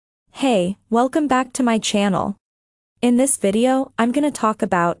Hey, welcome back to my channel. In this video, I'm gonna talk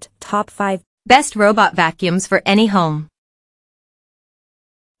about top 5 best robot vacuums for any home.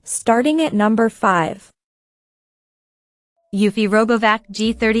 Starting at number 5. Eufy RoboVac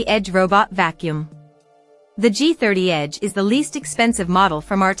G30 Edge Robot Vacuum. The G30 Edge is the least expensive model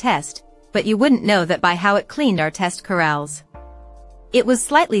from our test, but you wouldn't know that by how it cleaned our test corrals. It was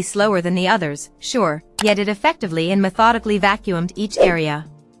slightly slower than the others, sure, yet it effectively and methodically vacuumed each area.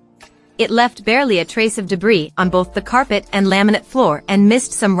 It left barely a trace of debris on both the carpet and laminate floor and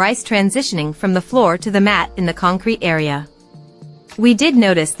missed some rice transitioning from the floor to the mat in the concrete area. We did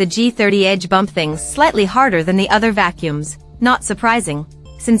notice the G30 Edge bump things slightly harder than the other vacuums, not surprising,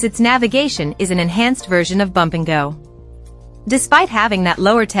 since its navigation is an enhanced version of Bump and Go. Despite having that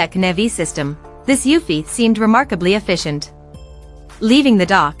lower-tech Navi system, this Eufy seemed remarkably efficient. Leaving the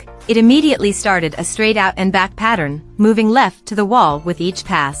dock, it immediately started a straight out and back pattern, moving left to the wall with each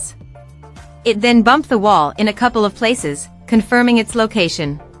pass. It then bumped the wall in a couple of places, confirming its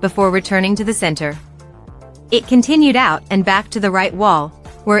location, before returning to the center. It continued out and back to the right wall,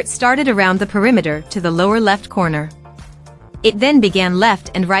 where it started around the perimeter to the lower left corner. It then began left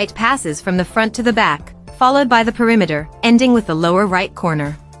and right passes from the front to the back, followed by the perimeter, ending with the lower right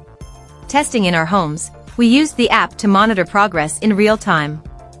corner. Testing in our homes, we used the app to monitor progress in real time.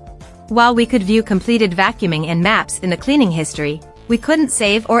 While we could view completed vacuuming and maps in the cleaning history, we couldn't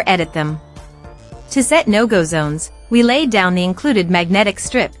save or edit them. To set no-go zones, we laid down the included magnetic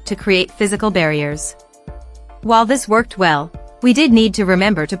strip to create physical barriers. While this worked well, we did need to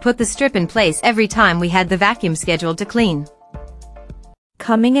remember to put the strip in place every time we had the vacuum scheduled to clean.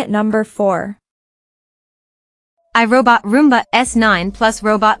 Coming at number 4. iRobot Roomba S9 Plus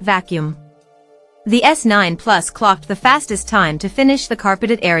Robot Vacuum. The S9 Plus clocked the fastest time to finish the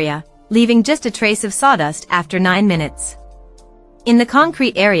carpeted area, leaving just a trace of sawdust after 9 minutes. In the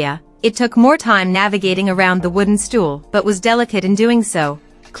concrete area, it took more time navigating around the wooden stool but was delicate in doing so,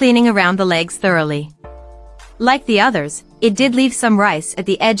 cleaning around the legs thoroughly. Like the others, it did leave some rice at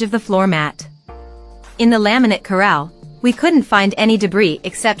the edge of the floor mat. In the laminate corral, we couldn't find any debris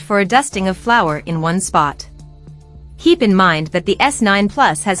except for a dusting of flour in one spot. Keep in mind that the S9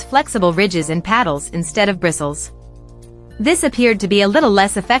 Plus has flexible ridges and paddles instead of bristles. This appeared to be a little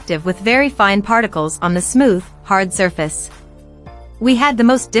less effective with very fine particles on the smooth, hard surface. We had the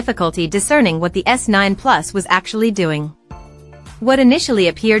most difficulty discerning what the S9 Plus was actually doing. What initially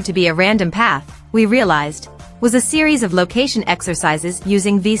appeared to be a random path, we realized, was a series of location exercises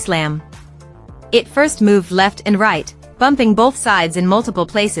using V-Slam. It first moved left and right, bumping both sides in multiple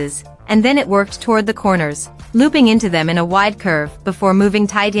places, and then it worked toward the corners, looping into them in a wide curve before moving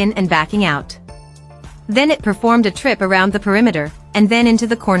tight in and backing out. Then it performed a trip around the perimeter, and then into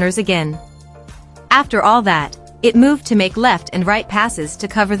the corners again. After all that, it moved to make left and right passes to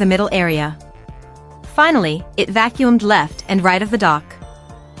cover the middle area. Finally, it vacuumed left and right of the dock.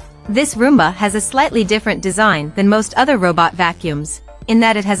 This Roomba has a slightly different design than most other robot vacuums, in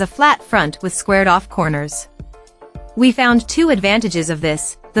that it has a flat front with squared-off corners. We found 2 advantages of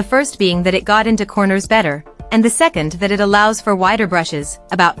this, the first being that it got into corners better, and the second that it allows for wider brushes,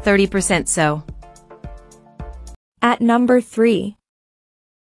 about 30% so. At number 3.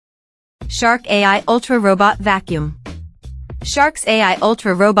 Shark AI Ultra Robot Vacuum. Shark's AI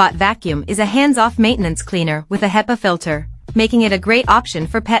Ultra Robot Vacuum is a hands-off maintenance cleaner with a HEPA filter, making it a great option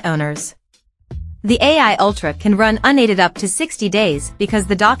for pet owners. The AI Ultra can run unaided up to 60 days because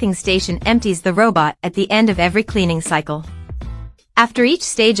the docking station empties the robot at the end of every cleaning cycle. After each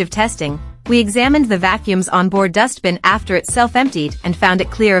stage of testing, we examined the vacuum's onboard dustbin after it self-emptied and found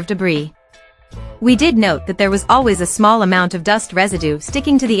it clear of debris. We did note that there was always a small amount of dust residue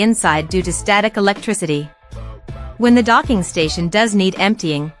sticking to the inside due to static electricity. When the docking station does need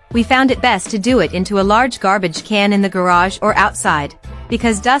emptying, we found it best to do it into a large garbage can in the garage or outside,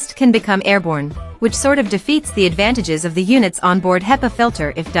 because dust can become airborne, which sort of defeats the advantages of the unit's onboard HEPA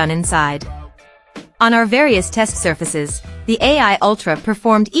filter if done inside. On our various test surfaces, the AI Ultra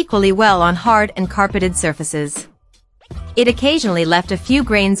performed equally well on hard and carpeted surfaces. It occasionally left a few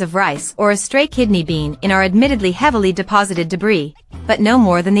grains of rice or a stray kidney bean in our admittedly heavily deposited debris, but no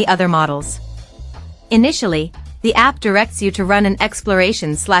more than the other models. Initially, the app directs you to run an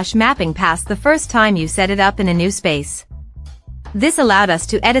exploration/mapping pass the first time you set it up in a new space. This allowed us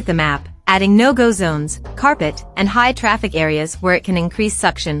to edit the map, adding no-go zones, carpet, and high traffic areas where it can increase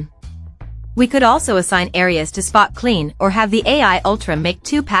suction. We could also assign areas to spot clean or have the AI Ultra make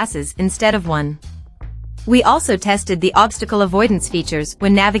 2 passes instead of 1. We also tested the obstacle avoidance features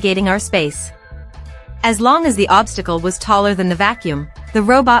when navigating our space. As long as the obstacle was taller than the vacuum, the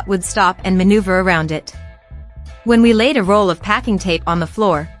robot would stop and maneuver around it. When we laid a roll of packing tape on the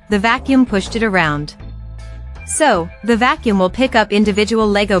floor, the vacuum pushed it around. So, the vacuum will pick up individual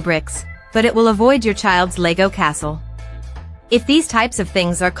Lego bricks, but it will avoid your child's Lego castle. If these types of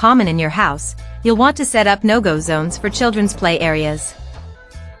things are common in your house, you'll want to set up no-go zones for children's play areas.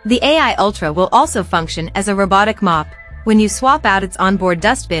 The AI Ultra will also function as a robotic mop when you swap out its onboard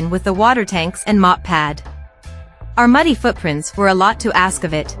dustbin with the water tanks and mop pad. Our muddy footprints were a lot to ask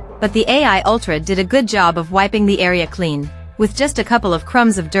of it, but the AI Ultra did a good job of wiping the area clean, with just a couple of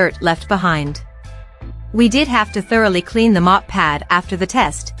crumbs of dirt left behind. We did have to thoroughly clean the mop pad after the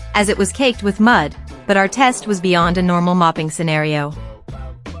test, as it was caked with mud, but our test was beyond a normal mopping scenario.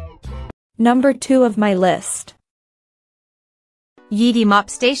 Number 2 of my list. Yeti Mop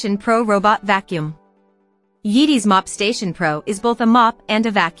Station Pro Robot Vacuum. Yeti's Mop Station Pro is both a mop and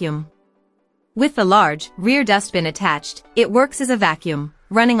a vacuum. With the large, rear dustbin attached, it works as a vacuum,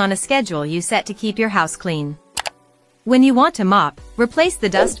 running on a schedule you set to keep your house clean. When you want to mop, replace the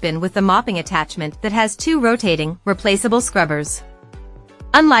dustbin with the mopping attachment that has 2 rotating, replaceable scrubbers.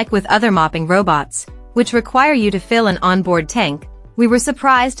 Unlike with other mopping robots, which require you to fill an onboard tank, we were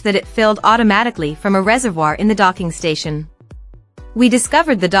surprised that it filled automatically from a reservoir in the docking station. We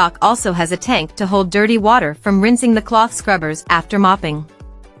discovered the dock also has a tank to hold dirty water from rinsing the cloth scrubbers after mopping.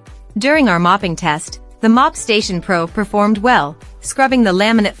 During our mopping test, the Mop Station Pro performed well, scrubbing the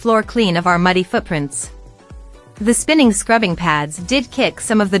laminate floor clean of our muddy footprints. The spinning scrubbing pads did kick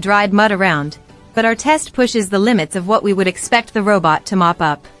some of the dried mud around, but our test pushes the limits of what we would expect the robot to mop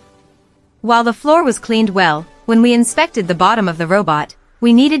up. While the floor was cleaned well, when we inspected the bottom of the robot,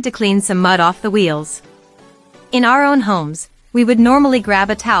 we needed to clean some mud off the wheels. In our own homes, we would normally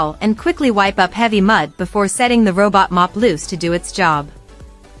grab a towel and quickly wipe up heavy mud before setting the robot mop loose to do its job.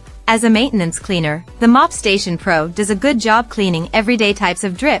 As a maintenance cleaner, the Mop Station Pro does a good job cleaning everyday types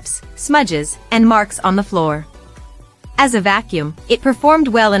of drips, smudges, and marks on the floor. As a vacuum, it performed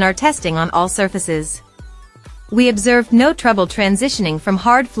well in our testing on all surfaces. We observed no trouble transitioning from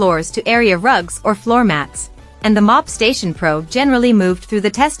hard floors to area rugs or floor mats, and the Mop Station Pro generally moved through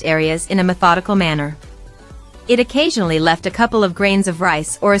the test areas in a methodical manner. It occasionally left a couple of grains of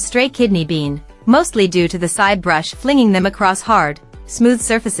rice or a stray kidney bean, mostly due to the side brush flinging them across hard, smooth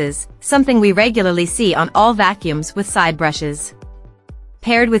surfaces, something we regularly see on all vacuums with side brushes.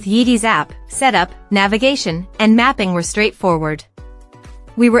 Paired with Yeti's app, setup, navigation, and mapping were straightforward.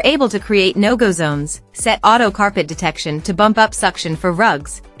 We were able to create no-go zones, set auto carpet detection to bump up suction for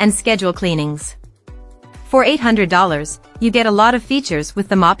rugs, and schedule cleanings. For $800, you get a lot of features with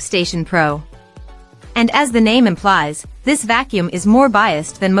the Mop Station Pro. And as the name implies, this vacuum is more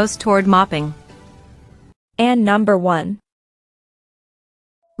biased than most toward mopping. And number 1.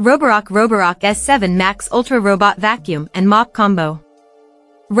 Roborock S7 Max Ultra Robot Vacuum and Mop Combo.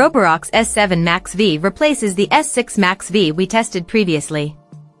 Roborock's S7 Max V replaces the S6 Max V we tested previously.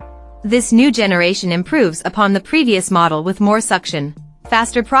 This new generation improves upon the previous model with more suction,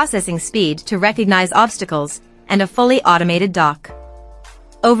 faster processing speed to recognize obstacles, and a fully automated dock.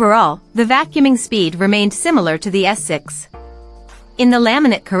 Overall, the vacuuming speed remained similar to the S6. In the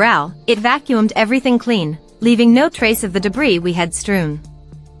laminate corral, it vacuumed everything clean, leaving no trace of the debris we had strewn.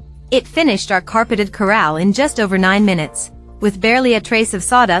 It finished our carpeted corral in just over 9 minutes, with barely a trace of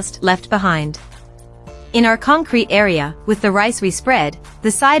sawdust left behind. In our concrete area, with the rice we spread, the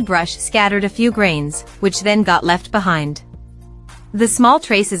side brush scattered a few grains, which then got left behind. The small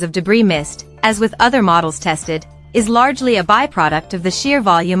traces of debris missed, as with other models tested, is largely a byproduct of the sheer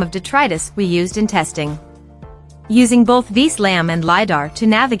volume of detritus we used in testing. Using both VSLAM and LiDAR to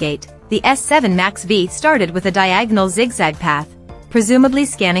navigate, the S7 Max V started with a diagonal zigzag path, presumably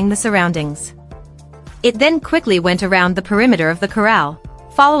scanning the surroundings. It then quickly went around the perimeter of the corral,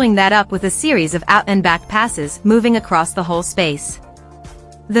 following that up with a series of out and back passes moving across the whole space.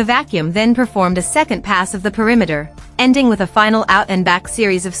 The vacuum then performed a second pass of the perimeter, ending with a final out and back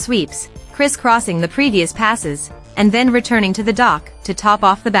series of sweeps, crisscrossing the previous passes, and then returning to the dock to top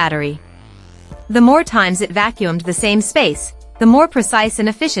off the battery. The more times it vacuumed the same space, the more precise and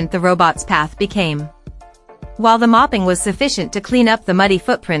efficient the robot's path became. While the mopping was sufficient to clean up the muddy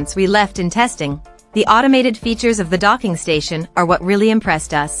footprints we left in testing, the automated features of the docking station are what really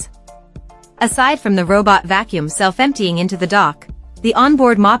impressed us. Aside from the robot vacuum self-emptying into the dock, the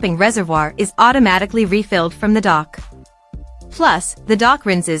onboard mopping reservoir is automatically refilled from the dock. Plus, the dock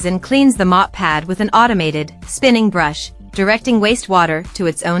rinses and cleans the mop pad with an automated, spinning brush, directing wastewater to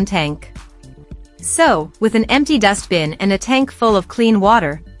its own tank. So, with an empty dustbin and a tank full of clean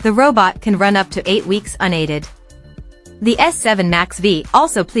water, the robot can run up to 8 weeks unaided. The S7 Max V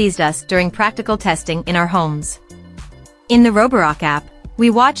also pleased us during practical testing in our homes. In the Roborock app, we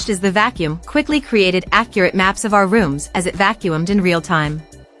watched as the vacuum quickly created accurate maps of our rooms as it vacuumed in real time.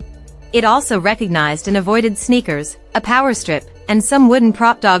 It also recognized and avoided sneakers, a power strip, and some wooden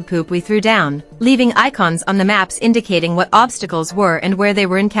prop dog poop we threw down, leaving icons on the maps indicating what obstacles were and where they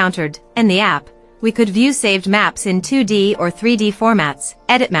were encountered. In the app, we could view saved maps in 2D or 3D formats,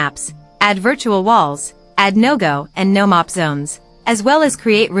 edit maps, add virtual walls, add no-go and no-mop zones, as well as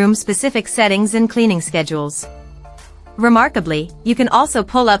create room-specific settings and cleaning schedules. Remarkably, you can also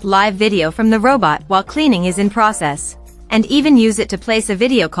pull up live video from the robot while cleaning is in process, and even use it to place a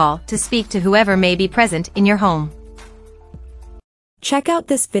video call to speak to whoever may be present in your home. Check out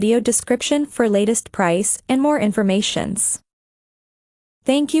this video description for latest price and more informations.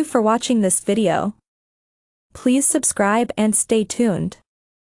 Thank you for watching this video. Please subscribe and stay tuned.